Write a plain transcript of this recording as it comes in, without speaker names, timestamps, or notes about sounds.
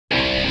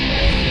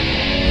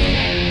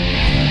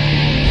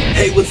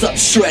Hey, what's up,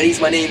 Shreddies?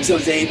 My name's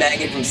Jose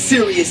Mangin from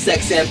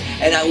SiriusXM,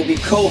 and I will be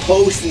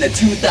co-hosting the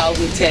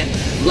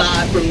 2010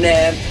 Live from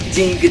NAMM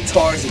Dean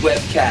Guitars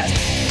Webcast.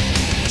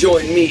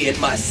 Join me and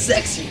my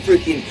sexy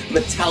freaking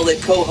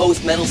metallic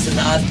co-host Metal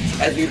Sanaz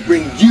as we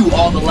bring you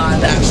all the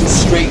live action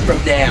straight from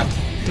NAMM.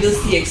 You'll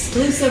see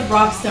exclusive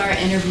rockstar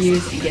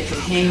interviews and get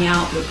to hang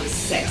out with the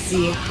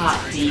sexy,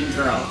 hot Dean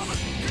girls.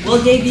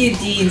 We'll debut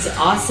Dean's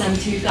awesome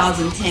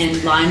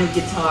 2010 line of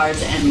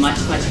guitars and much,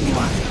 much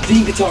more.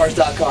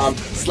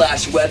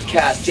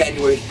 DeanGuitars.com/webcast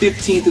January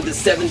 15th through the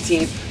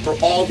 17th for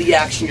all the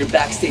action, your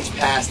backstage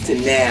pass to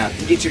NAMM. You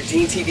can get your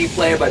Dean TV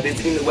player by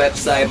visiting the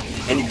website,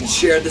 and you can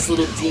share this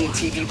little Dean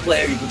TV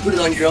player. You can put it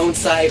on your own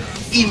site,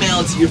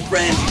 email it to your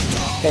friends.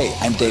 Hey,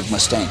 I'm Dave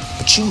Mustaine,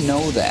 but you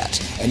know that.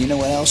 And you know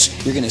what else?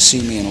 You're going to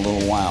see me in a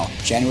little while,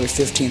 January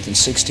 15th and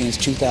 16th,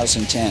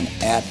 2010,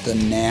 at the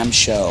NAMM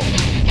show.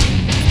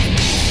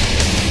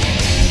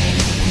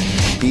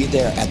 Be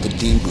there at the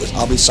Dean booth.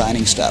 I'll be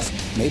signing stuff.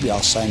 Maybe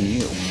I'll sign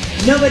you.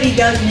 Nobody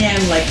does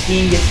NAMM like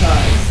Dean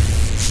Guitars.